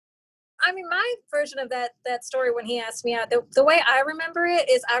I mean, my version of that story when he asked me out, the way I remember it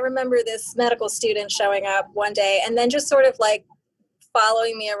is I remember this medical student showing up one day and then just sort of like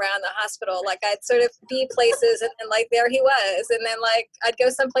following me around the hospital. Like I'd sort of be places and then like there he was. And then like I'd go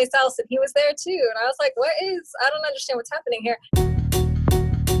someplace else and he was there too. And I was like, I don't understand what's happening here.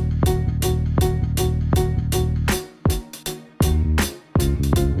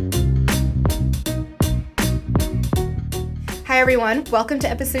 Hi everyone, welcome to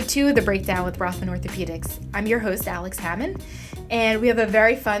episode 2 of The Breakdown with Rothman Orthopaedics. I'm your host, Alex Hammond, and we have a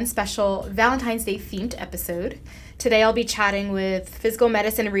very fun, special Valentine's Day themed episode. Today I'll be chatting with physical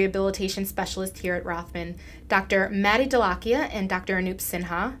medicine and rehabilitation specialist here at Rothman, Dr. Madi Dholakia and Dr. Anupam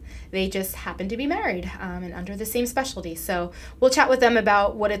Sinha. They just happen to be married and under the same specialty. So we'll chat with them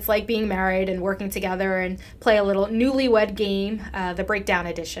about what it's like being married and working together and play a little Newlywed Game, the Breakdown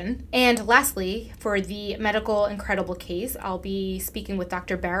edition. And lastly, for the medical incredible case, I'll be speaking with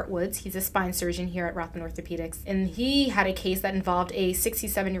Dr. Barrett Woods. He's a spine surgeon here at Rothman Orthopaedics. And he had a case that involved a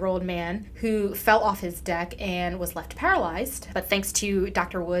 67-year-old man who fell off his deck and was left paralyzed. But thanks to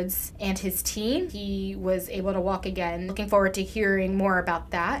Dr. Woods and his team, he was able to walk again. Looking forward to hearing more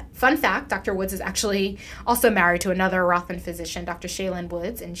about that. Fun fact, Dr. Woods is actually also married to another Rothman physician, Dr. Shaylin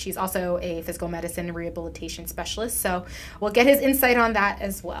Woods, and she's also a physical medicine and rehabilitation specialist. So we'll get his insight on that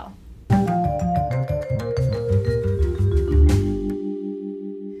as well.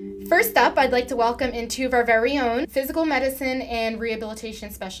 First up, I'd like to welcome in two of our very own physical medicine and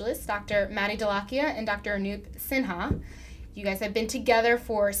rehabilitation specialists, Dr. Madi Dholakia and Dr. Anupam Sinha. You guys have been together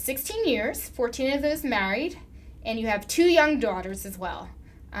for 16 years, 14 of those married, and you have 2 young daughters as well.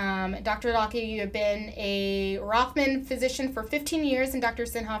 Dr. Dholakia, you have been a Rothman physician for 15 years and Dr.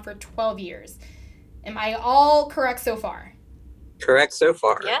 Sinha for 12 years. Am I all correct so far? Correct so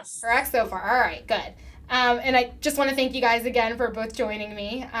far. Yes. Correct so far. All right, good. And I just want to thank you guys again for both joining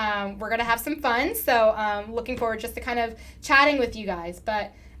me. We're going to have some fun, so looking forward just to kind of chatting with you guys.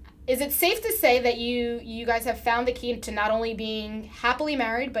 But is it safe to say that you guys have found the key to not only being happily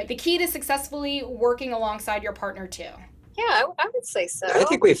married, but the key to successfully working alongside your partner too? Yeah, I would say so. I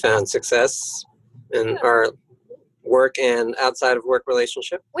think we found success in our work and outside of work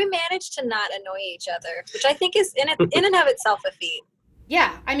relationship. We managed to not annoy each other, which I think is in and of itself a feat.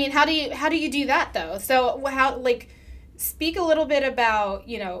 Yeah, I mean, how do you do that though? So speak a little bit about,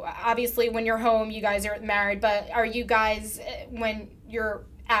 obviously when you're home, you guys are married, but are you guys, when you're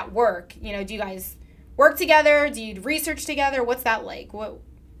at work, do you guys work together? Do you research together? What's that like?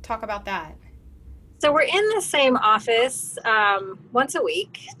 Talk about that. So we're in the same office once a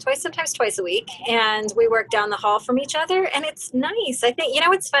week, sometimes twice a week, and we work down the hall from each other, and it's nice. I think,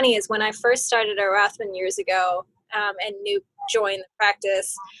 what's funny is when I first started at Rothman years ago and joined the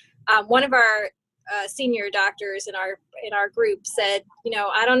practice, one of our senior doctors in our group said,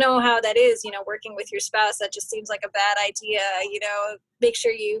 I don't know how that is, working with your spouse. That just seems like a bad idea. Make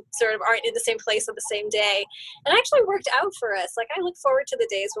sure you sort of aren't in the same place on the same day. And it actually worked out for us. Like, I look forward to the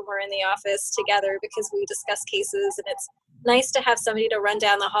days when we're in the office together because we discuss cases, and it's nice to have somebody to run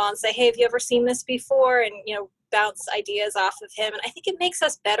down the hall and say, hey, have you ever seen this before? And, bounce ideas off of him. And I think it makes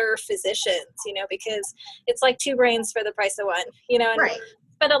us better physicians, because it's like 2 brains for the price of 1, and right.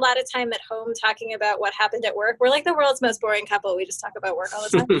 Spend a lot of time at home talking about what happened at work. We're like the world's most boring couple. We just talk about work all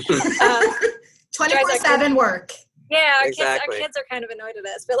the time. 24/7 work. Yeah, Exactly. Our kids are kind of annoyed at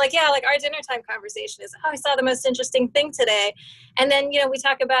us. But our dinner time conversation is, I saw the most interesting thing today. And then, we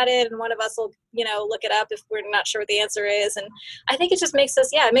talk about it and one of us will, look it up if we're not sure what the answer is. And I think it just makes us,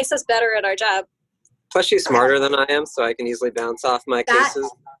 it makes us better at our job. Plus she's smarter than I am, so I can easily bounce off my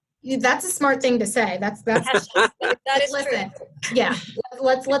cases. That's a smart thing to say. That's that is listen, true. Yeah,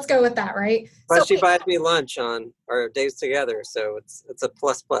 let's go with that, right? Plus she buys me lunch on our days together, so it's a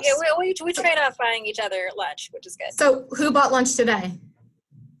plus. Yeah, we trade off buying each other lunch, which is good. So who bought lunch today?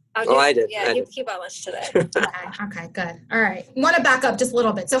 I did. Yeah, he bought lunch today. Okay, good. All right. Want to back up just a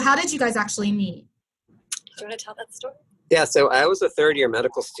little bit. So how did you guys actually meet? Do you want to tell that story? Yeah, so I was a 3rd-year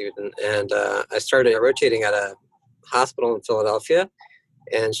medical student, and I started rotating at a hospital in Philadelphia,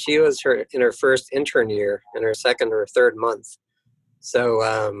 and she was in her first intern year, in her 2nd or 3rd month. So,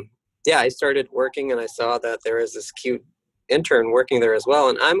 I started working, and I saw that there was this cute intern working there as well,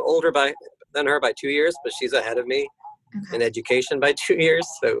 and I'm older than her by 2 years, but she's ahead of me in education by 2 years,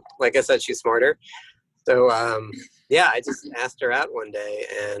 so like I said, she's smarter. So, I just asked her out one day,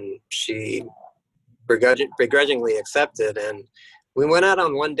 and she begrudgingly accepted, and we went out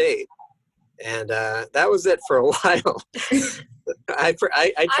on one date, and that was it for a while. I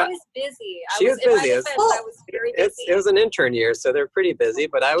was busy. She was busy. I was very busy. It was an intern year, so they're pretty busy,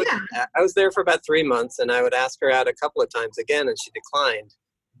 but I was there for about 3 months, and I would ask her out a couple of times again, and she declined.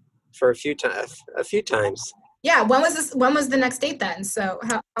 for a few times. Yeah. When was the next date then? So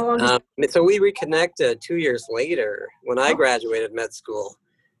how long? So we reconnected 2 years later when I graduated med school.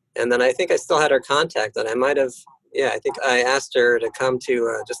 And then I think I still had her contact, and I might have, I think I asked her to come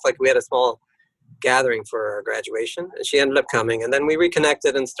to, just like we had a small gathering for our graduation, and she ended up coming. And then we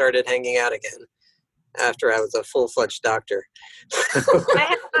reconnected and started hanging out again after I was a full-fledged doctor. I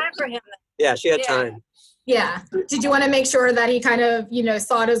had time for him. Yeah, she had time. Yeah. Did you want to make sure that he kind of,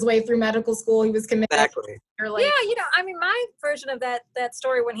 sought his way through medical school? He was committed. Exactly. My version of that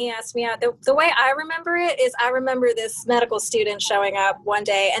story when he asked me out, the way I remember it is I remember this medical student showing up one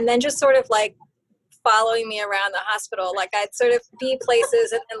day and then just sort of like following me around the hospital. Like I'd sort of be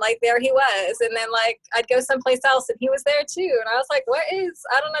places and then like there he was. And then like I'd go someplace else and he was there too. And I was like,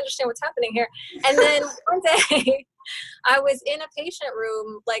 I don't understand what's happening here. And then one day I was in a patient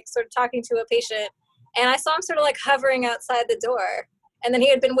room, like sort of talking to a patient, and I saw him sort of like hovering outside the door. And then he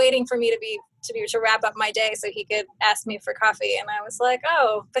had been waiting for me to wrap up my day so he could ask me for coffee. And I was like,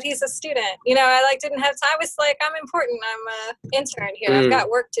 oh, but he's a student. I like didn't have time. I was like, I'm important. I'm an intern here. I've got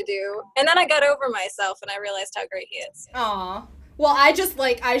work to do. And then I got over myself and I realized how great he is. Aw. Well, I just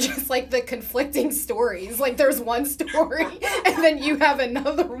like the conflicting stories. Like there's one story and then you have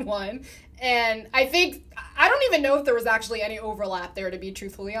another one. And I don't even know if there was actually any overlap there, to be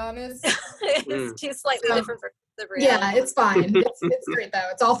truthfully honest. It's two slightly different versions of reality. Yeah, it's fine. It's great though.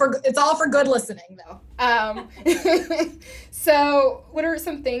 It's all for good listening though. So what are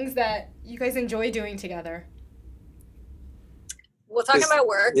some things that you guys enjoy doing together? We'll talk about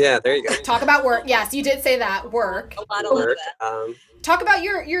work. Yeah, there you go. Talk about work. Yes, you did say that. Work. A lot of that. Talk about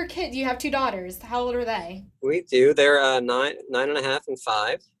your kids. You have 2 daughters. How old are they? We do. They're 9.5 and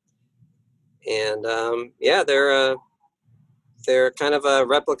 5. And they're kind of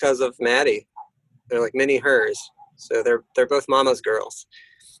replicas of Maddie. They're like mini hers. So they're both mama's girls.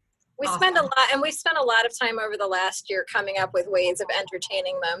 We spent a lot of time over the last year coming up with ways of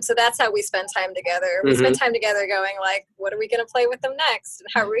entertaining them. So that's how we spend time together. We spend time together going like, what are we going to play with them next? And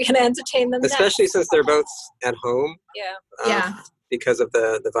how are we going to entertain them Especially next? since they're both at home. Yeah. Because of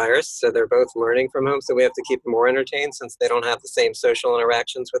the virus. So they're both learning from home. So we have to keep them more entertained since they don't have the same social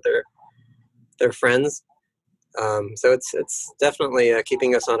interactions with their friends. So it's definitely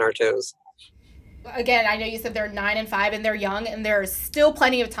keeping us on our toes. Again, I know you said they're 9 and 5 and they're young and there's still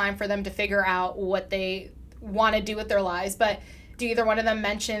plenty of time for them to figure out what they want to do with their lives. But do either one of them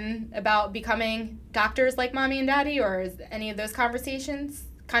mention about becoming doctors like mommy and daddy, or is any of those conversations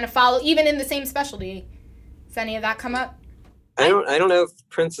kind of follow even in the same specialty? Does any of that come up? I don't know if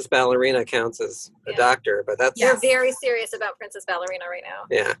Princess Ballerina counts as a doctor, but that's... We're very serious about Princess Ballerina right now.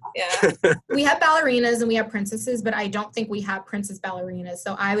 Yeah. We have ballerinas and we have princesses, but I don't think we have princess ballerinas.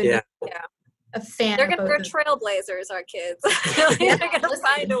 So I would be a fan. They're trailblazers, our kids. They're gonna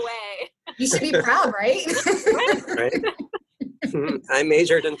find a way. You should be proud, right? Right. I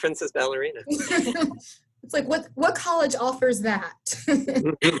majored in Princess Ballerina. It's like what college offers that?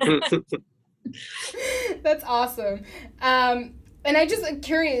 That's awesome. And I just am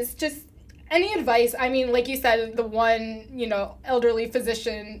curious, just any advice? I mean, like you said, the one, elderly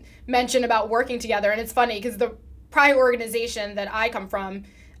physician mentioned about working together. And it's funny because the prior organization that I come from,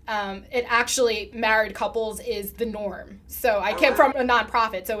 it actually married couples is the norm. So I came from a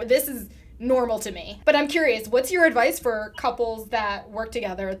nonprofit. So this is normal to me. But I'm curious, what's your advice for couples that work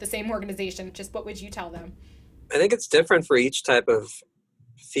together at the same organization? Just what would you tell them? I think it's different for each type of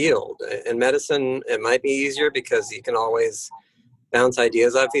field. In medicine, it might be easier because you can always bounce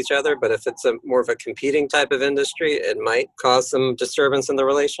ideas off each other. But if it's more of a competing type of industry, it might cause some disturbance in the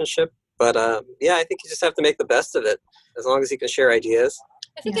relationship. But I think you just have to make the best of it, as long as you can share ideas.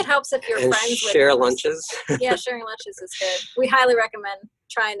 I think it helps if you're and friends with share lunches. Yeah, sharing lunches is good. We highly recommend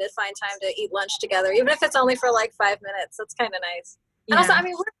trying to find time to eat lunch together, even if it's only for like 5 minutes. That's kind of nice. And also, I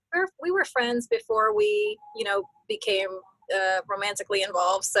mean, we were friends before we, became romantically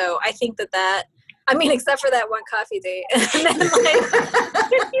involved. So I think that except for that one coffee date, and then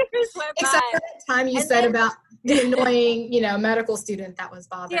years went by. Except for that time you said about the annoying, medical student that was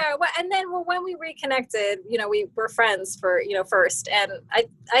bothering. Yeah, when we reconnected, we were friends for, first, and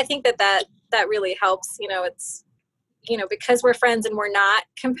I think that really helps. It's, because we're friends and we're not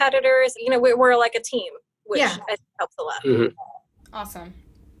competitors. We're like a team, which I think helps a lot. Mm-hmm. Awesome.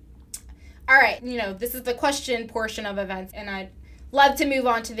 All right, this is the question portion of events, and I'd love to move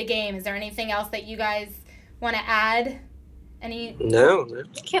on to the game. Is there anything else that you guys want to add? No.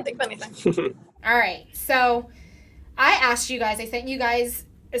 I can't think of anything. All right, so I sent you guys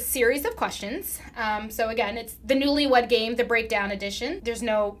a series of questions. So again, it's the Newlywed Game, the breakdown edition. There's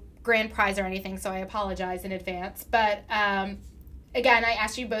no grand prize or anything, so I apologize in advance. But Again, I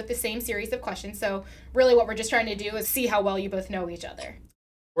asked you both the same series of questions, so really what we're just trying to do is see how well you both know each other.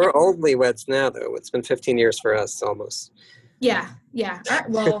 We're old newlyweds now, though. It's been 15 years for us, almost. Yeah. All right,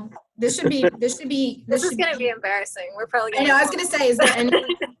 well, this is going to be embarrassing. We're probably I know, I was going to say, is there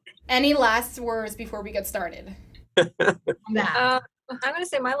any last words before we get started? that? I'm going to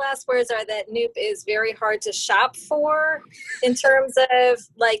say my last words are that Noop is very hard to shop for in terms of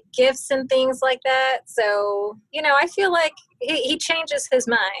like gifts and things like that. So, I feel like he changes his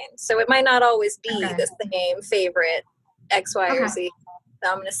mind. So it might not always be the same favorite X, Y, or Z. So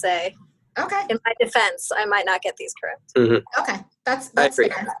I'm going to say, in my defense, I might not get these correct. Mm-hmm. Okay. That's I agree.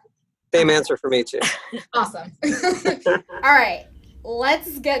 fair. Same answer for me, too. Awesome. All right,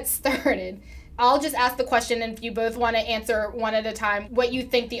 let's get started. I'll just ask the question, and if you both want to answer one at a time, what you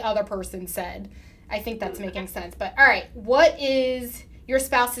think the other person said. I think that's making sense. But all right, what is your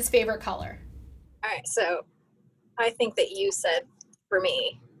spouse's favorite color? All right, so I think that you said for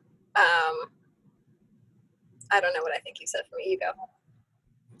me, I don't know what I think you said for me. You go.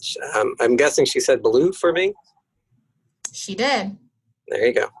 I'm guessing she said blue for me. She did. There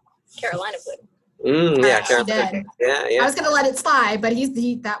you go. Carolina blue. Yeah, she did. Yeah. I was going to let it slide, but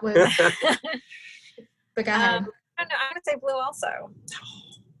that was. But go ahead. I don't know. I'm going to say blue also.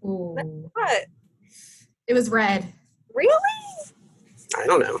 Ooh. What? It was red. Really? I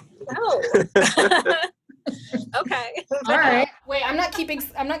don't know. No. Okay. All right. Wait, I'm not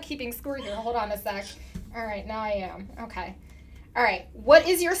keeping score here. Hold on a sec. All right, now I am. Okay. All right. What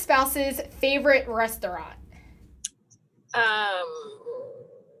is your spouse's favorite restaurant? I'm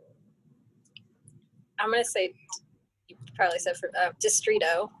going to say, you probably said for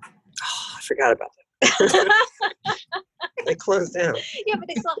Distrito. Oh, I forgot about that. They closed down. Yeah, but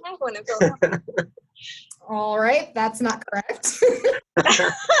they still have one in Philadelphia. All right. That's not correct.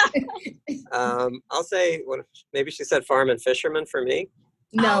 I'll say, maybe she said farm and fisherman for me.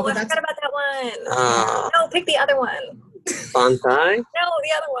 No, I forgot about that one. No, pick the other one. Bonsai? No,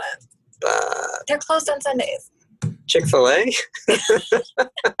 the other one. They're closed on Sundays. Chick-fil-A?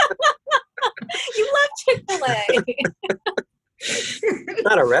 You love Chick-fil-A.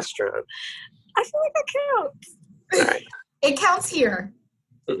 Not a restaurant. I feel like that counts. All right. It counts here.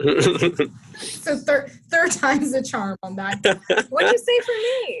 So third time's the charm on that. What'd you say for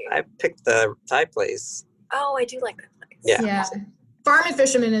me? I picked the Thai place. Oh, I do like that place. Yeah. Farm and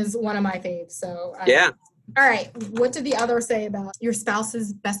fisherman is one of my faves. So Yeah. All right. What did the other say about your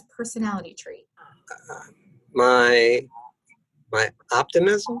spouse's best personality trait? My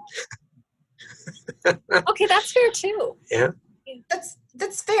optimism. Okay, that's fair too. Yeah.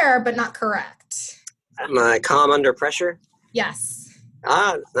 That's fair, but not correct. My calm under pressure. Yes.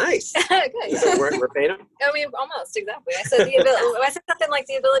 Nice. Good. Is that verbatim? I mean, almost exactly. I said I said something like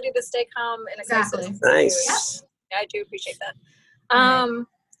the ability to stay calm in a Exactly. crisis. Nice. Yeah, I do appreciate that.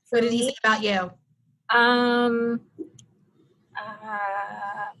 What did he say about you?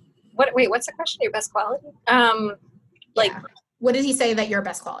 What's the question? Your best quality? What did he say that your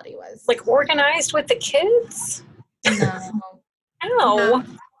best quality was? Like organized with the kids? No. No.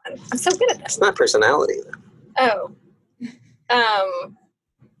 I'm so good at this. It's not personality, though. Oh.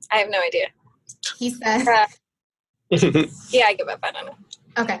 I have no idea. He said. Yeah, I give up. I don't know.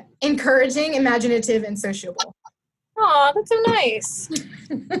 Okay. Encouraging, imaginative, and sociable. Oh, that's so nice.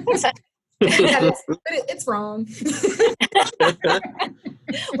 It's wrong.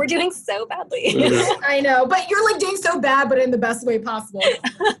 We're doing so badly. I know, but you're like doing so bad, but in the best way possible.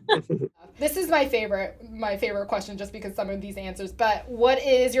 This is my favorite question just because some of these answers, but what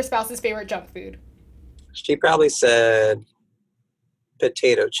is your spouse's favorite junk food? She probably said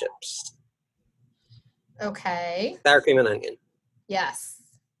potato chips. Okay. Sour cream and onion. Yes.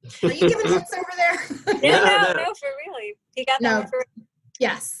 Are you giving hints over there? No, for really. You got that one for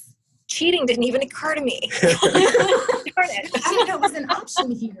Yes. cheating didn't even occur to me. Darn it. I didn't know it was an option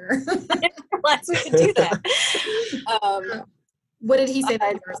here. I didn't realize we could do that. What did he say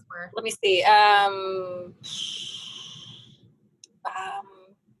that yours were? Let me see.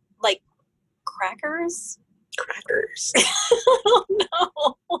 Like crackers? Crackers. Oh,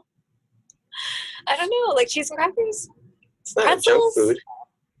 no. I don't know. Like cheese and crackers? It's not Pretzels? a junk food.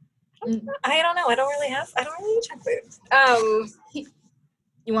 I don't know. I don't really eat junk food.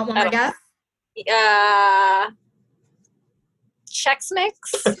 You want one more guess? Chex Mix?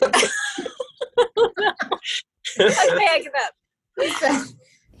 Okay, I give up.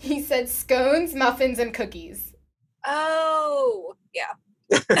 He said scones, muffins, and cookies. Oh, yeah.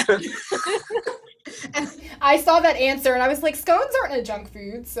 I saw that answer and I was like, scones aren't a junk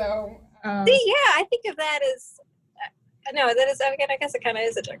food, so. See, yeah, I think of that as, No, that is. I mean, I guess it kind of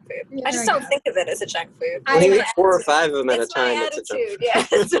is a junk food. Yeah, I just don't think of it as a junk food. When you eat 4 or 5 of them at a It's my time, it's a junk attitude. food. Yeah,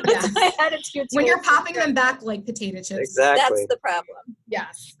 it's my attitude. When you're towards popping sugar. them back like potato chips. Exactly. That's the problem.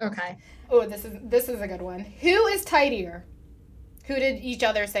 Yes. Okay. Oh, this is a good one. Who is tidier? Who did each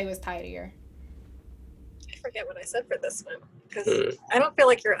other say was tidier? I forget what I said for this one because I don't feel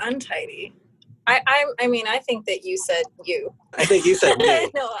like you're untidy. I mean, I think that you said you. I think you said me.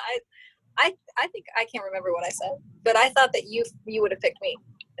 No, I think I can't remember what I said, but I thought that you would have picked me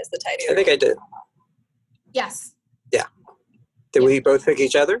as the tidier. I think I did. Yes. Yeah. Did we both pick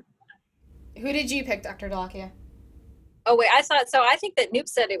each other? Who did you pick, Dr. Dholakia? Oh wait, I think that Noop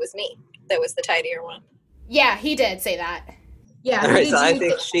said it was me that was the tidier one. Yeah, he did say that. Yeah. All who right, did so I you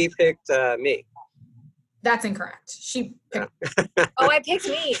think pick? she picked me. That's incorrect. She picked. Oh, I picked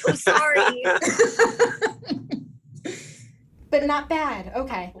me. Oh, sorry. But not bad.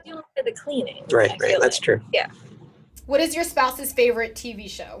 Okay. You did the cleaning. Right, I feel that's like. true. Yeah. What is your spouse's favorite TV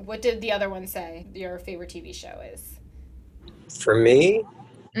show? What did the other one say your favorite TV show is? For me,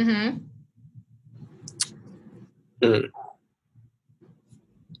 Mm-hmm.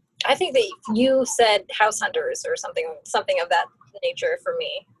 I think that you said House Hunters or something of that nature for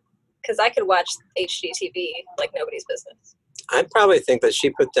me, because I could watch HGTV like nobody's business. I probably think that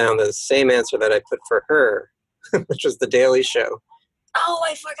she put down the same answer that I put for her, which was The Daily Show. Oh,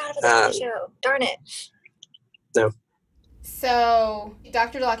 I forgot about the show. Darn it. No. So,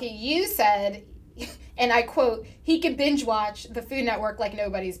 Dr. Dholakia, you said, and I quote, he could binge watch the Food Network like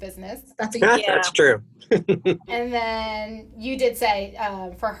nobody's business. That's a Yeah. That's true. And then you did say,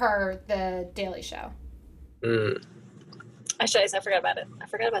 for her, The Daily Show. I forgot about it. I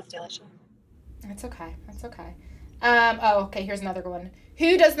forgot about the Daily Show. That's okay. That's okay. Okay, here's another good one.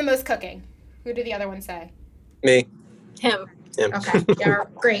 Who does the most cooking? Who did the other one say? Me. Him. Him. Okay. Yeah.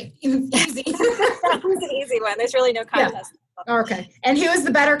 Great. Easy. That was an easy one. There's really no contest. Okay. And who is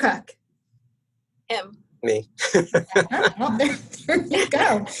the better cook? Him. Me. Well, there you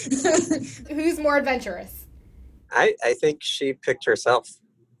go. Who's more adventurous? I think she picked herself.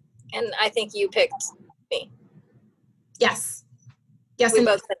 And I think you picked me. Yes. Yes. We And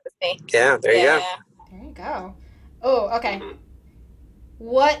both said it was me. Yeah, there you go. There you go. Oh, okay.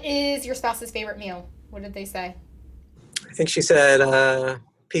 What is your spouse's favorite meal? What did they say? I think she said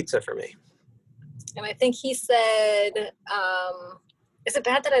pizza for me. And I think he said, is it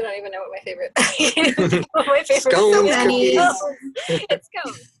bad that I don't even know what my favorite Scones, So many. cookies. It's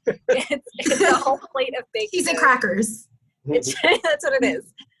scones. It's a whole plate of baked cheese and goods. crackers. That's what it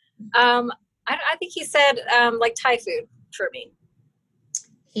is. I think he said like Thai food for me.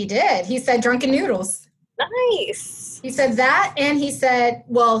 He did. He said drunken noodles. Nice. He said that, and he said,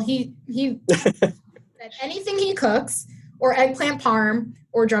 well, he said anything he cooks, or eggplant parm,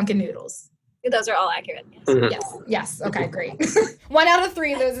 or drunken noodles. Those are all accurate. Yes. Mhm. Yes. Yes. Okay. Great. 1 out of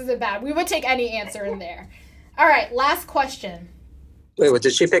 3 of those isn't bad. We would take any answer in there. All right, last question. Wait, what,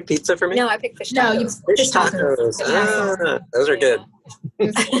 did she pick pizza for me? No, I picked fish No, you tacos. Fish tacos. Those are good.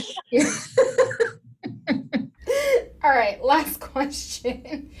 All right, last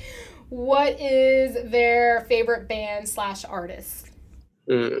question. What is their favorite band / artist?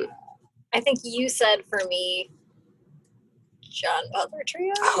 I think you said for me, John Butler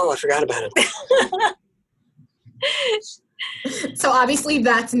Trio. Oh, I forgot about it. So obviously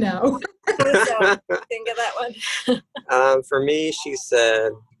that's no. So, didn't get that one. For me, she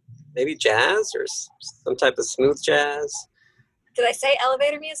said maybe jazz or some type of smooth jazz. Did I say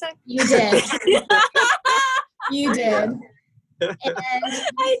elevator music? You did. You did. And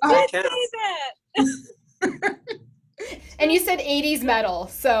I did say that. And you said 80s metal,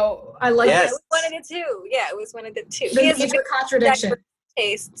 so I like Yes. It was one of the two. Yeah, it was one of the two. the He has a major big contradiction.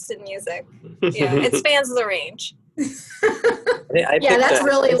 tastes in music. Yeah, it spans the range. I Yeah, picked, that's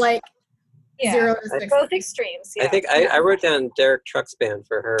really like Yeah, 0 to 6. both extremes. Yeah. I think I wrote down Derek Trucks Band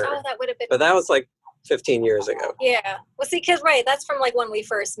for her, Oh, that would have been. but that was like 15 years ago. Yeah. Well, see, because that's from like when we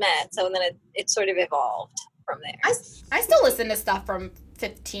first met. So then it sort of evolved from there. I still listen to stuff from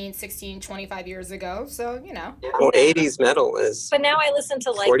 15, 16, 25 years ago, so, you know. Well, 80s metal is But now I listen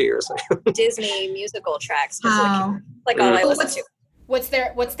to like 40 years ago. Disney musical tracks. 'Cause, Oh. like all I Mm. listen to. What's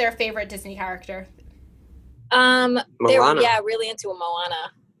their favorite Disney character? Moana. They're really into a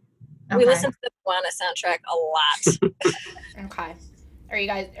Moana. We Okay. listen to the Moana soundtrack a lot. Okay. Are you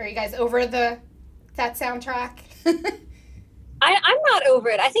guys over that soundtrack? I'm not over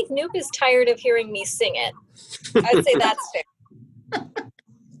it. I think Noop is tired of hearing me sing it. I'd say that's fair.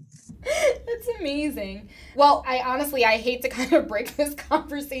 That's amazing. Well, I hate to kind of break this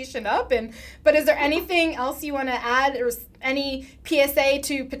conversation up, but is there anything else you want to add, or any PSA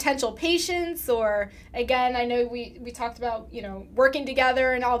to potential patients? Or again, I know we talked about, working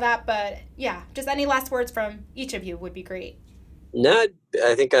together and all that, but yeah, just any last words from each of you would be great. No,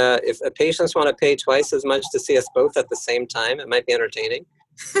 I think if patients want to pay twice as much to see us both at the same time, it might be entertaining.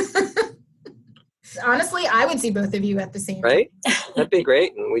 Honestly, I would see both of you at the same right? That'd be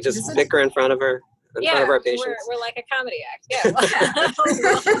great. And we just bicker in front of our patients. We're like a comedy act. Yeah.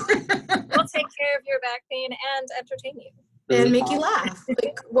 We'll take care of your back pain and entertain you. And make you laugh.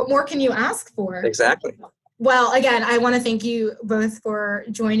 Like, what more can you ask for? Exactly. Well, again, I want to thank you both for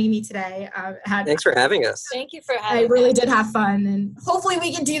joining me today. Thanks for having us. Thank you for having us. I really did have fun, and hopefully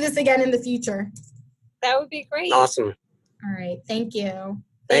we can do this again in the future. That would be great. Awesome. All right. Thank you.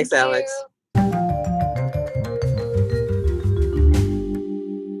 Thanks, Alex.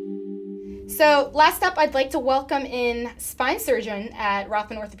 So last up, I'd like to welcome in spine surgeon at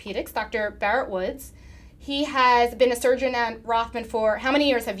Rothman Orthopaedics, Dr. Barrett Woods. He has been a surgeon at Rothman for, how many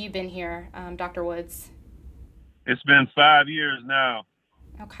years have you been here, Dr. Woods? It's been 5 years now.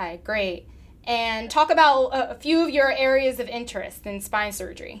 Okay, great. And talk about a few of your areas of interest in spine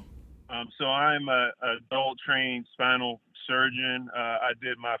surgery. So I'm an adult trained spinal surgeon. I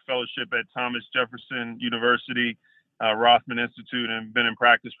did my fellowship at Thomas Jefferson University, Rothman Institute, and been in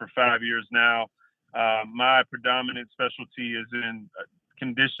practice for 5 years now. My predominant specialty is in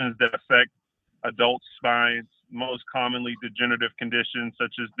conditions that affect adult spines, most commonly degenerative conditions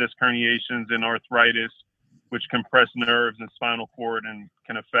such as disc herniations and arthritis, which compress nerves and spinal cord and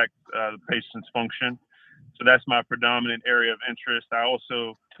can affect the patient's function. So that's my predominant area of interest. I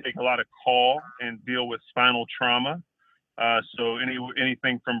also take a lot of call and deal with spinal trauma. So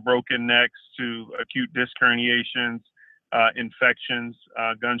anything from broken necks to acute disc herniations, infections,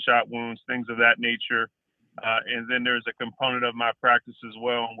 gunshot wounds, things of that nature. And then there's a component of my practice as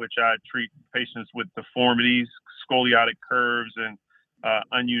well in which I treat patients with deformities, scoliotic curves, and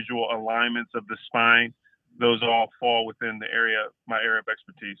unusual alignments of the spine. Those all fall within my area of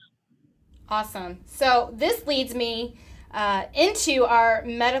expertise. Awesome. So this leads me into our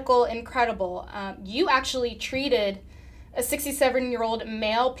medical incredible. You actually treated a 67-year-old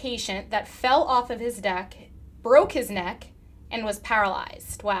male patient that fell off of his deck, broke his neck, and was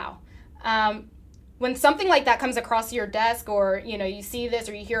paralyzed. Wow. When something like that comes across your desk, or you see this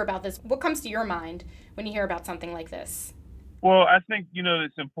or you hear about this, what comes to your mind when you hear about something like this? Well, I think,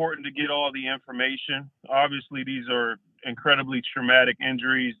 it's important to get all the information. Obviously, these are incredibly traumatic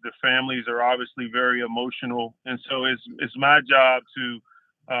injuries. The families are obviously very emotional. And so it's my job to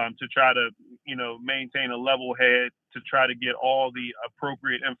try to, maintain a level head, to try to get all the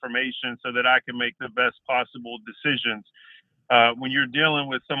appropriate information so that I can make the best possible decisions. When you're dealing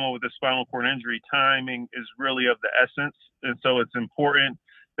with someone with a spinal cord injury, timing is really of the essence. And so it's important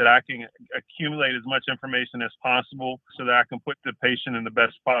that I can accumulate as much information as possible so that I can put the patient in the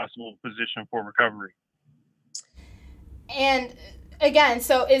best possible position for recovery. And again,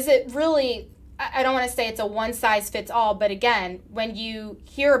 so is it really, I don't want to say it's a one size fits all, but again, when you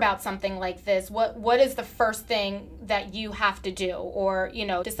hear about something like this, what is the first thing that you have to do? Or,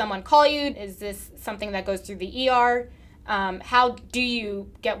 does someone call you? Is this something that goes through the ER? How do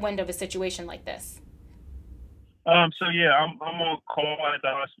you get wind of a situation like this? I'm on call at the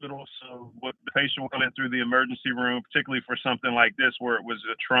hospital. So what the patient will come in through the emergency room, particularly for something like this, where it was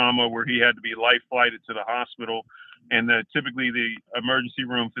a trauma, where he had to be life flighted to the hospital. And typically the emergency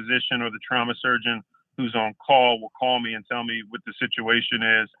room physician or the trauma surgeon who's on call will call me and tell me what the situation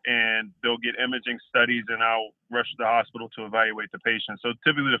is, and they'll get imaging studies, and I'll rush to the hospital to evaluate the patient. So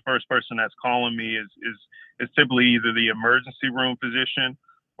typically the first person that's calling me is typically either the emergency room physician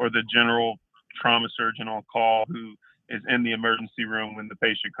or the general trauma surgeon on call who is in the emergency room when the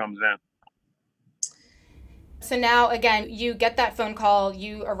patient comes in. So now, again, you get that phone call,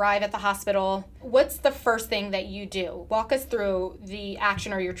 you arrive at the hospital. What's the first thing that you do? Walk us through the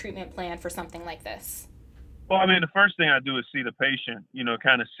action or your treatment plan for something like this. Well, the first thing I do is see the patient,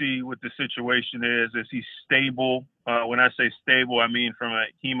 kind of see what the situation is. Is he stable? When I say stable, I mean from a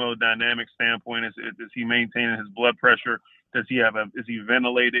hemodynamic standpoint. Is he maintaining his blood pressure? Is he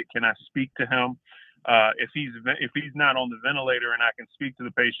ventilated? Can I speak to him? If he's not on the ventilator and I can speak to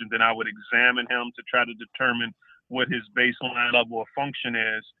the patient, then I would examine him to try to determine what his baseline level of function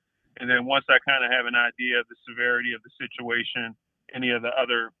is. And then once I kind of have an idea of the severity of the situation, any of the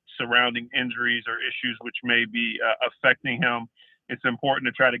other surrounding injuries or issues which may be affecting him, it's important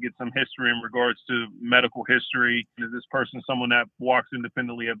to try to get some history in regards to medical history. Is this person someone that walks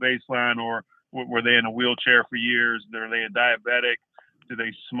independently at baseline, or were they in a wheelchair for years? Are they a diabetic? Do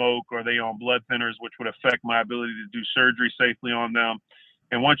they smoke? Are they on blood thinners, which would affect my ability to do surgery safely on them?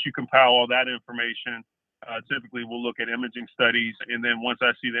 And once you compile all that information, typically we'll look at imaging studies. And then once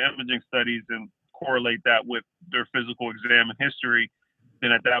I see the imaging studies and correlate that with their physical exam and history,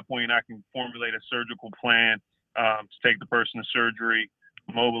 then at that point I can formulate a surgical plan to take the person to surgery,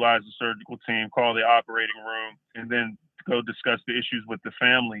 mobilize the surgical team, call the operating room, and then go discuss the issues with the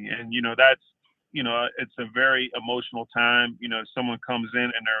family. And, that's, it's a very emotional time. Someone comes in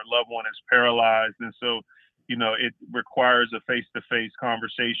and their loved one is paralyzed. And so, it requires a face-to-face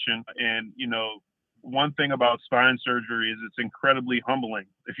conversation. And, one thing about spine surgery is it's incredibly humbling.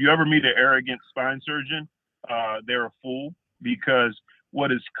 If you ever meet an arrogant spine surgeon, they're a fool, because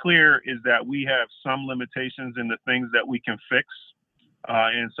what is clear is that we have some limitations in the things that we can fix.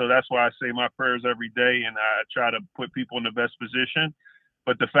 And so that's why I say my prayers every day, and I try to put people in the best position.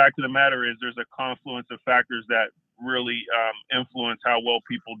 But the fact of the matter is there's a confluence of factors that really influence how well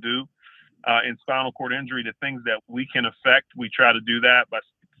people do. In spinal cord injury, the things that we can affect, we try to do that by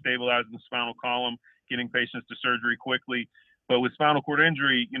stabilizing the spinal column, getting patients to surgery quickly. But with spinal cord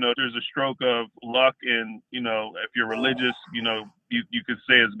injury, there's a stroke of luck, and, if you're religious, you could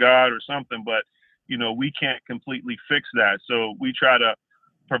say it's God or something, but, we can't completely fix that. So we try to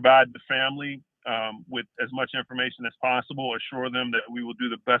provide the family with as much information as possible, assure them that we will do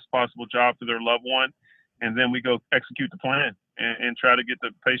the best possible job for their loved one, and then we go execute the plan and try to get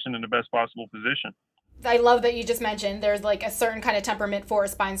the patient in the best possible position. I love that you just mentioned there's like a certain kind of temperament for a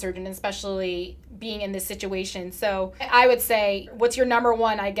spine surgeon, especially being in this situation. So I would say, what's your number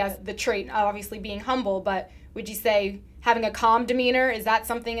one, I guess, the trait, obviously being humble, but would you say having a calm demeanor, is that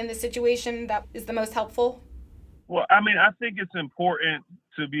something in this situation that is the most helpful? Well, I think it's important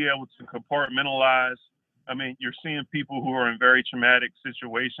to be able to compartmentalize. You're seeing people who are in very traumatic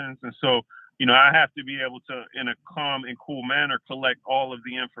situations. And so, I have to be able to, in a calm and cool manner, collect all of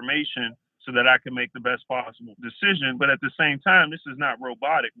the information so that I can make the best possible decision. But at the same time, this is not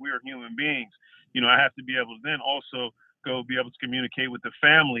robotic. We are human beings. I have to be able to then also be able to communicate with the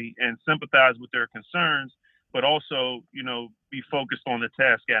family and sympathize with their concerns, but also, be focused on the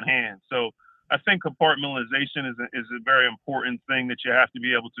task at hand. So I think compartmentalization is a very important thing that you have to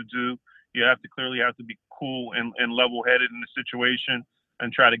be able to do. You have to be cool and level-headed in the situation,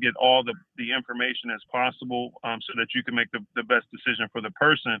 and try to get all the information as possible so that you can make the best decision for the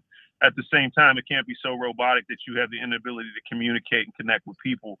person. At the same time, it can't be so robotic that you have the inability to communicate and connect with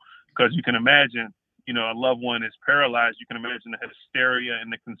people, because you can imagine, a loved one is paralyzed. You can imagine the hysteria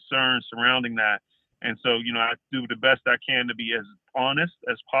and the concerns surrounding that. And so, I do the best I can to be as honest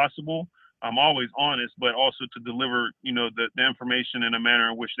as possible. I'm always honest, but also to deliver, the information in a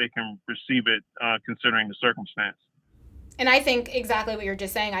manner in which they can receive it, considering the circumstance. And I think exactly what you're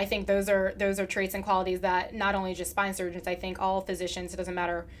just saying. I think those are traits and qualities that not only just spine surgeons, I think all physicians, it doesn't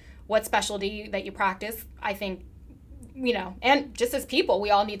matter what specialty that you practice, I think, and just as people, we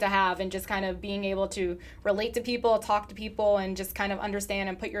all need to have, and just kind of being able to relate to people, talk to people, and just kind of understand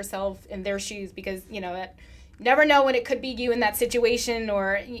and put yourself in their shoes, because, never know when it could be you in that situation,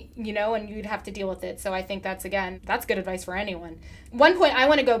 or, and you'd have to deal with it. So I think that's good advice for anyone. One point I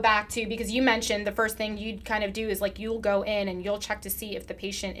want to go back to, because you mentioned the first thing you'd kind of do is like you'll go in and you'll check to see if the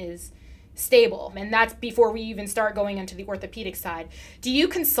patient is stable. And that's before we even start going into the orthopedic side. Do you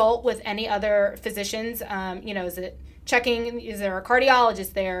consult with any other physicians? Is it checking, is there a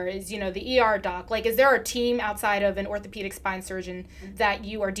cardiologist there? Is, the ER doc? Like, is there a team outside of an orthopedic spine surgeon that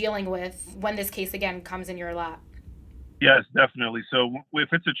you are dealing with when this case, again, comes in your lap? Yes, definitely. So if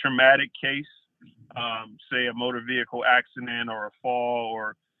it's a traumatic case, say a motor vehicle accident or a fall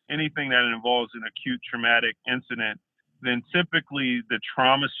or anything that involves an acute traumatic incident, then typically the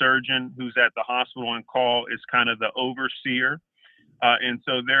trauma surgeon who's at the hospital on call is kind of the overseer. And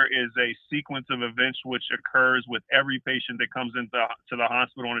so there is a sequence of events which occurs with every patient that comes into the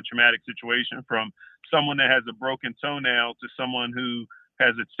hospital in a traumatic situation, from someone that has a broken toenail to someone who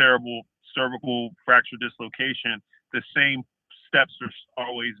has a terrible cervical fracture dislocation. The same steps are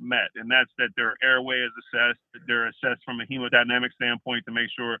always met, and that's that their airway is assessed, they're assessed from a hemodynamic standpoint to make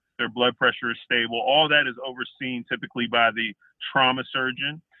sure their blood pressure is stable. All that is overseen typically by the trauma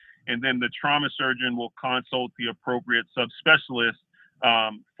surgeon, and then the trauma surgeon will consult the appropriate subspecialist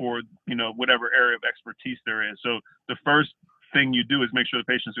for whatever area of expertise there is. So the first thing you do is make sure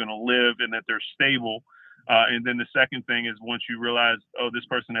the patient's going to live and that they're stable. And then the second thing is, once you realize, oh, this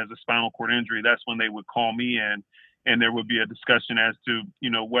person has a spinal cord injury, that's when they would call me in, and there would be a discussion as to,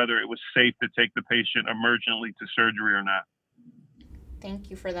 whether it was safe to take the patient emergently to surgery or not.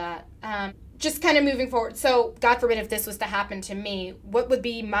 Thank you for that. Just kind of moving forward. So God forbid if this was to happen to me, what would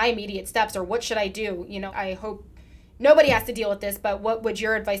be my immediate steps, or what should I do? I hope nobody has to deal with this, but what would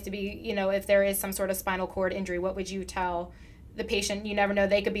your advice to be, if there is some sort of spinal cord injury, what would you tell the patient? You never know,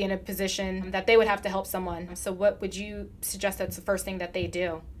 they could be in a position that they would have to help someone. So what would you suggest that's the first thing that they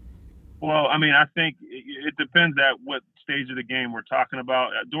do? Well, I mean, I think it depends at what stage of the game we're talking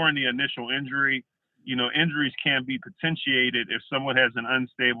about. During the initial injury, injuries can be potentiated if someone has an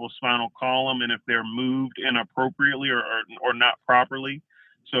unstable spinal column and if they're moved inappropriately or not properly.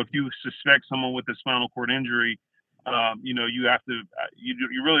 So if you suspect someone with a spinal cord injury, you have to,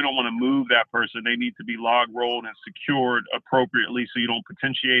 you really don't want to move that person. They need to be log rolled and secured appropriately so you don't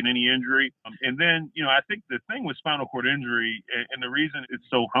potentiate any injury. And then, I think the thing with spinal cord injury and the reason it's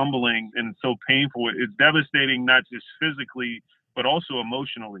so humbling and so painful, it's devastating, not just physically, but also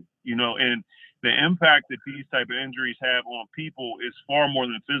emotionally, and the impact that these type of injuries have on people is far more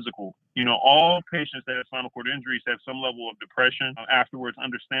than physical. All patients that have spinal cord injuries have some level of depression afterwards,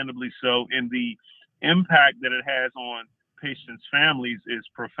 understandably so. And the impact that it has on patients' families is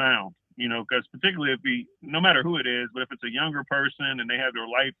profound, because particularly no matter who it is, but if it's a younger person and they have their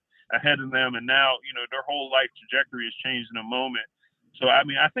life ahead of them and now, their whole life trajectory has changed in a moment. So, I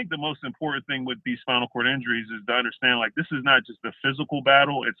mean, I think the most important thing with these spinal cord injuries is to understand, this is not just a physical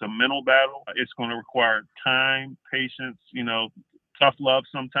battle, it's a mental battle. It's going to require time, patience, tough love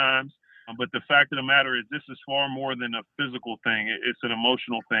sometimes. But the fact of the matter is this is far more than a physical thing. It's an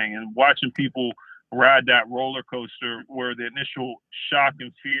emotional thing. And watching people ride that roller coaster where the initial shock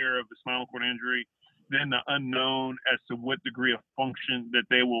and fear of the spinal cord injury, then the unknown as to what degree of function that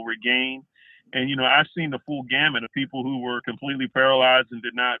they will regain. And, I've seen the full gamut of people who were completely paralyzed and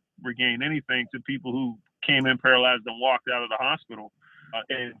did not regain anything to people who came in paralyzed and walked out of the hospital.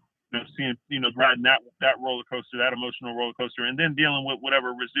 Seeing, riding that roller coaster, that emotional roller coaster, and then dealing with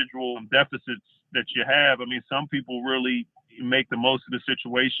whatever residual deficits that you have. I mean, some people really make the most of the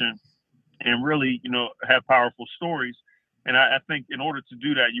situation and really, have powerful stories. And I think in order to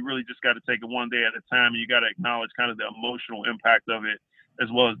do that, you really just got to take it one day at a time, and you got to acknowledge kind of the emotional impact of it as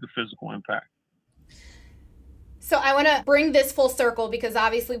well as the physical impact. So I want to bring this full circle because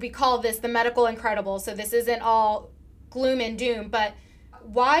obviously we call this the medical incredible. So this isn't all gloom and doom, but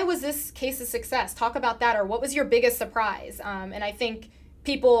why was this case a success? Talk about that, or what was your biggest surprise? And I think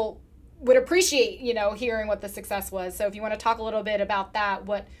people would appreciate, hearing what the success was. So if you want to talk a little bit about that,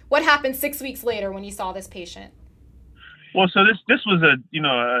 what happened 6 weeks later when you saw this patient? Well, so this was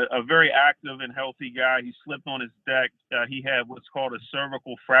a very active and healthy guy. He slipped on his deck. He had what's called a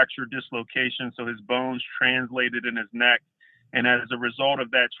cervical fracture dislocation. So his bones translated in his neck. And as a result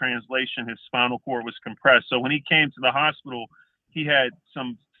of that translation, his spinal cord was compressed. So when he came to the hospital, he had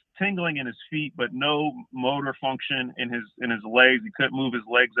some tingling in his feet, but no motor function in his legs. He couldn't move his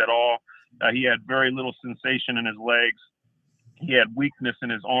legs at all. He had very little sensation in his legs. He had weakness in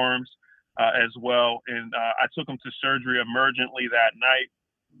his arms as well. And I took him to surgery emergently that night,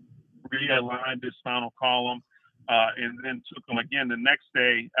 realigned his spinal column, and then took him again the next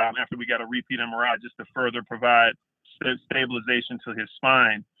day after we got a repeat MRI just to further provide stabilization to his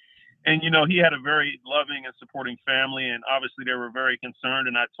spine. And, he had a very loving and supporting family, and obviously they were very concerned.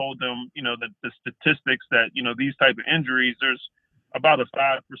 And I told them, that the statistics that, these type of injuries, there's about a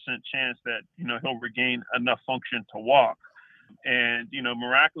 5% chance that, he'll regain enough function to walk. And,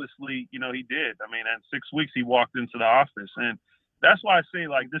 miraculously, he did. I mean, in 6 weeks, he walked into the office. And that's why I say,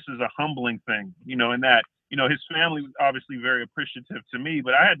 this is a humbling thing, in that, his family was obviously very appreciative to me,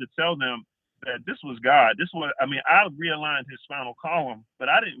 but I had to tell them that this was God. I realigned his spinal column, but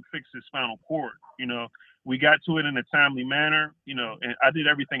I didn't fix his spinal cord. We got to it in a timely manner, and I did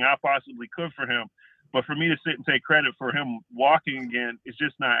everything I possibly could for him. But for me to sit and take credit for him walking again is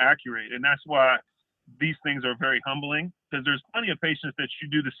just not accurate. And that's why these things are very humbling, because there's plenty of patients that you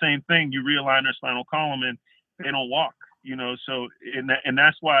do the same thing. You realign their spinal column and they don't walk, so, and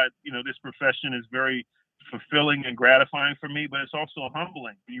that's why, this profession is very fulfilling and gratifying for me, but it's also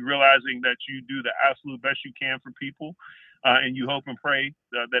humbling. You realizing that you do the absolute best you can for people, and you hope and pray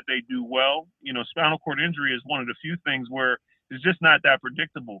that they do well. Spinal cord injury is one of the few things where it's just not that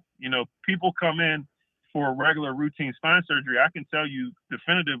predictable. People come in for regular routine spine surgery. I can tell you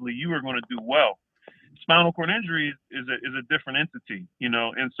definitively, you are going to do well. Spinal cord injury is a different entity,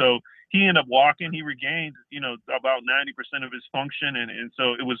 and so he ended up walking. He regained, about 90% of his function, and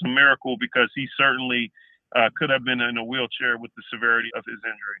so it was a miracle because he certainly could have been in a wheelchair with the severity of his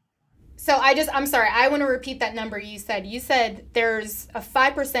injury. So I'm sorry, I want to repeat that number you said. You said there's a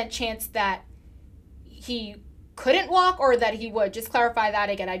 5% chance that he couldn't walk or that he would. Just clarify that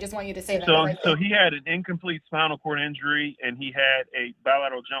again. I just want you to say that. So he had an incomplete spinal cord injury, and he had a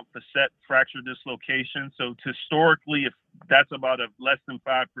bilateral jump facet fracture dislocation. So historically, if that's about a less than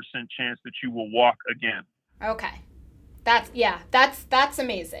 5% chance that you will walk again. Okay. That's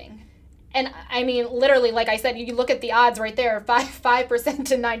amazing. And I mean, literally, like I said, you look at the odds right there, 5%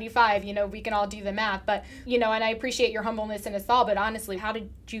 to 95, we can all do the math, but, and I appreciate your humbleness in this all, but honestly, how did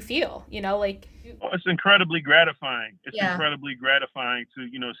you feel? Well, it's incredibly gratifying. It's Yeah. incredibly gratifying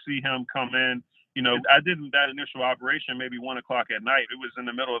to, see him come in. I did that initial operation maybe 1:00 at night. It was in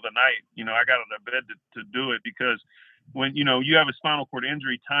the middle of the night. I got out of bed to do it because when, you have a spinal cord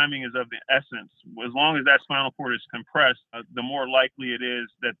injury, timing is of the essence. As long as that spinal cord is compressed, the more likely it is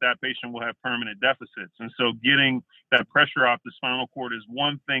that that patient will have permanent deficits. And so getting that pressure off the spinal cord is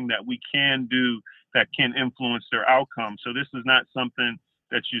one thing that we can do that can influence their outcome. So this is not something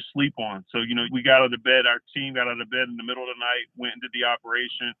that you sleep on. So, we got out of bed, our team got out of bed in the middle of the night, went and did the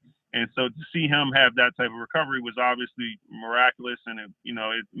operation. And so to see him have that type of recovery was obviously miraculous. And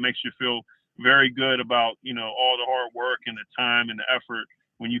it makes you feel very good about, all the hard work and the time and the effort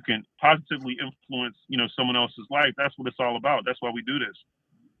when you can positively influence, someone else's life. That's what it's all about. That's why we do this.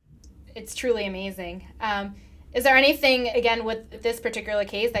 It's truly amazing. Is there anything, again, with this particular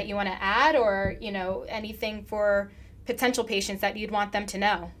case that you want to add or, anything for potential patients that you'd want them to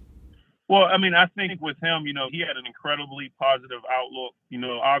know? Well, I mean, I think with him, he had an incredibly positive outlook.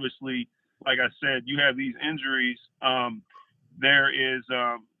 Obviously, like I said, you have these injuries. There is,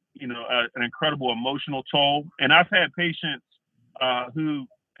 an incredible emotional toll. And I've had patients who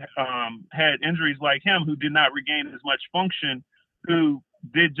had injuries like him who did not regain as much function, who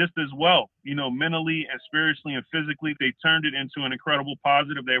did just as well, mentally and spiritually and physically. They turned it into an incredible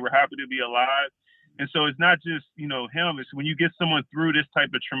positive. They were happy to be alive. And so it's not just, him. It's when you get someone through this type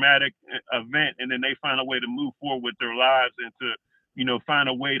of traumatic event and then they find a way to move forward with their lives and to, find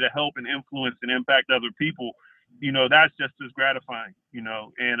a way to help and influence and impact other people, that's just as gratifying,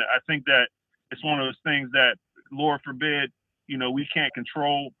 and I think that it's one of those things that, Lord forbid, we can't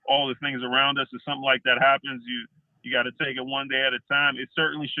control all the things around us. If something like that happens, you got to take it one day at a time. It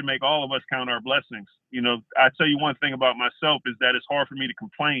certainly should make all of us count our blessings. I tell you one thing about myself is that it's hard for me to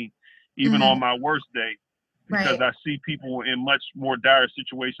complain, even on my worst day, because I see people in much more dire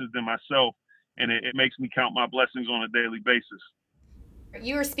situations than myself, and it makes me count my blessings on a daily basis.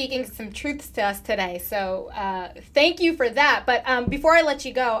 You were speaking some truths to us today, so thank you for that. But before I let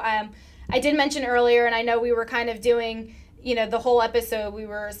you go, I did mention earlier, and I know we were kind of doing, the whole episode, we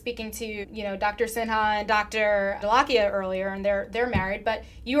were speaking to, Dr. Sinha and Dr. Dholakia earlier, and they're married, but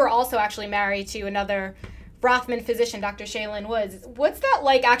you are also actually married to another Rothman physician, Dr. Shaylin Woods. What's that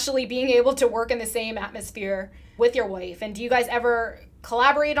like, actually being able to work in the same atmosphere with your wife? And do you guys ever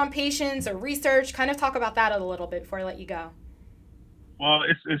collaborate on patients or research? Kind of talk about that a little bit before I let you go. Well,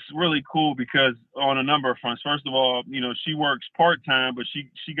 it's really cool because on a number of fronts. First of all, she works part-time, but she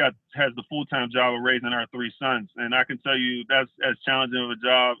has the full-time job of raising our 3 sons. And I can tell you that's as challenging of a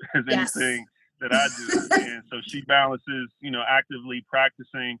job as anything that I do. And so she balances, actively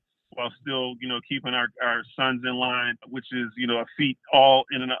practicing while still, keeping our sons in line, which is, a feat all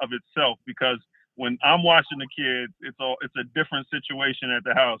in and of itself, because when I'm watching the kids, it's a different situation at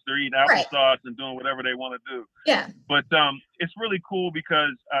the house. They're eating applesauce and doing whatever they want to do. Yeah. But it's really cool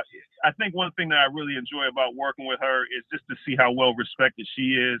because I think one thing that I really enjoy about working with her is just to see how well respected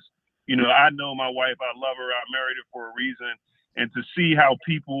she is. I know my wife, I love her, I married her for a reason. And to see how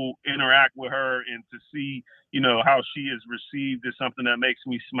people interact with her and to see, how she is received is something that makes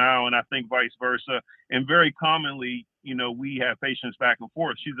me smile. And I think vice versa. And very commonly, we have patients back and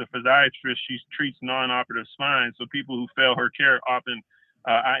forth. She's a physiatrist. She treats non-operative spine. So people who fail her care often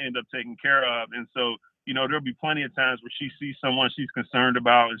I end up taking care of. And so, there'll be plenty of times where she sees someone she's concerned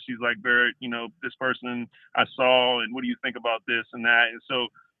about and she's like, Barrett, this person I saw, and what do you think about this and that? And so,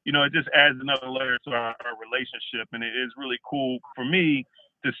 it just adds another layer to our relationship. And it is really cool for me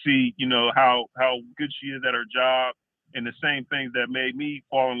to see, how good she is at her job, and the same things that made me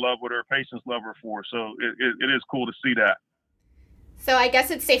fall in love with her, patients love her for. So it is cool to see that. So I guess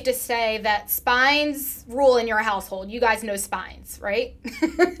it's safe to say that spines rule in your household. You guys know spines, right?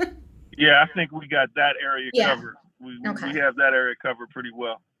 Yeah, I think we got that area covered. We have that area covered pretty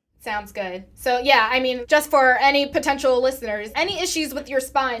well. Sounds good. So yeah, I mean, just for any potential listeners, any issues with your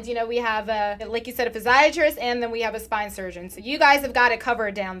spines, we have, like you said, a physiatrist, and then we have a spine surgeon. So you guys have got it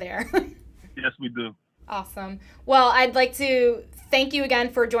covered down there. Yes, we do. Awesome. Well, I'd like to thank you again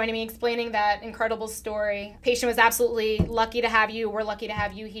for joining me, explaining that incredible story. Patient was absolutely lucky to have you. We're lucky to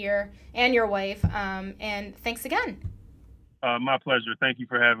have you here and your wife. And thanks again. My pleasure. Thank you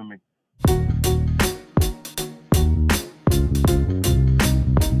for having me.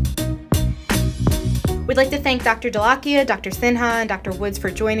 We'd like to thank Dr. Dholakia, Dr. Sinha, and Dr. Woods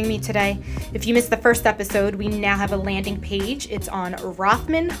for joining me today. If you missed the first episode, we now have a landing page. It's on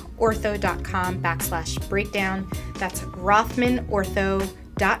rothmanortho.com/breakdown. That's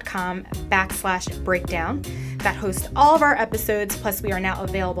rothmanortho.com/breakdown. That hosts all of our episodes, plus we are now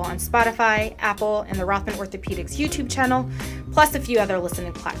available on Spotify, Apple, and the Rothman Orthopaedics YouTube channel, plus a few other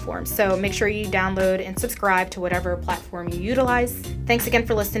listening platforms. So make sure you download and subscribe to whatever platform you utilize. Thanks again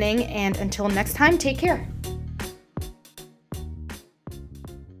for listening, and until next time, take care.